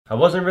I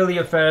wasn't really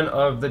a fan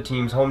of the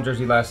team's home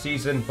jersey last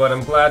season, but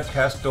I'm glad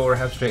Castore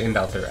have straightened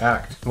out their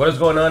act. What is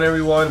going on,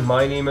 everyone?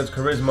 My name is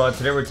Kuhhrizma.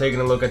 Today we're taking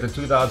a look at the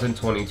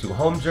 2022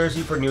 home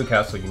jersey for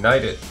Newcastle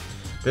United.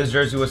 This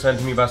jersey was sent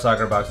to me by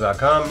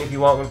soccerbox.com, and if you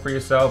want one for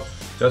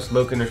yourself, just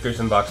look in the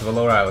description box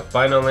below. I left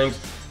buy now links,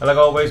 and like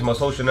always, my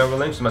social network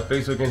links to my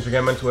Facebook,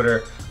 Instagram, and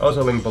Twitter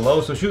also linked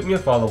below, so shoot me a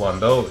follow on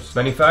those.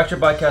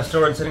 Manufactured by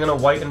Castore and sitting on a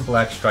white and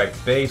black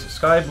striped base,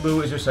 sky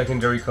blue is your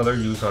secondary color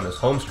used on this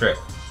home strip.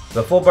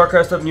 The full bar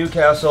crest of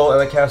Newcastle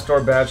and the Castore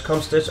badge come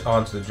stitched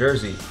onto the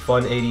jersey.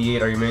 Fun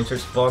 88 are your main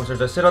shirt sponsors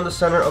that sit on the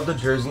center of the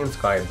jersey in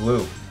sky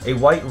blue. A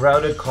white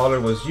rounded collar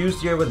was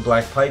used here with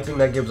black piping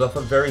that gives off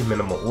a very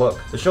minimal look.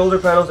 The shoulder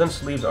panels and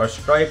sleeves are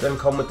striped and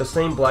come with the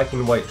same black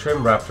and white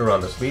trim wrapped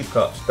around the sleeve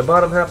cuffs. The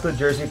bottom half of the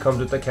jersey comes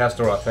with the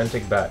Castore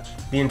Authentic badge.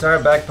 The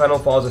entire back panel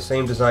follows the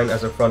same design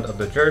as the front of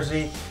the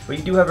jersey, but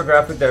you do have a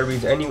graphic that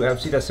reads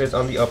NUFC that sits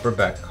on the upper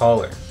back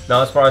collar.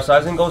 Now, as far as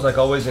sizing goes, like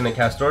always in a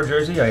Castore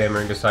jersey, I am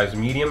wearing a size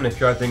medium, and if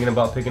you are thinking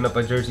about picking up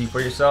a jersey for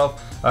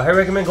yourself, I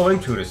recommend going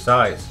true to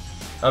size.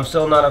 I'm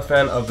still not a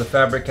fan of the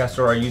fabric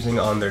Castore are using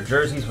on their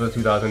jerseys for the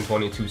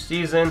 2022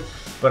 season,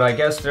 but I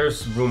guess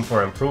there's room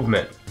for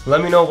improvement.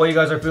 Let me know what you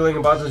guys are feeling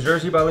about this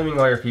jersey by leaving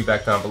all your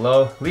feedback down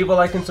below. Leave a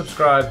like and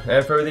subscribe,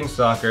 and for everything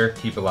soccer,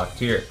 keep it locked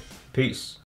here. Peace.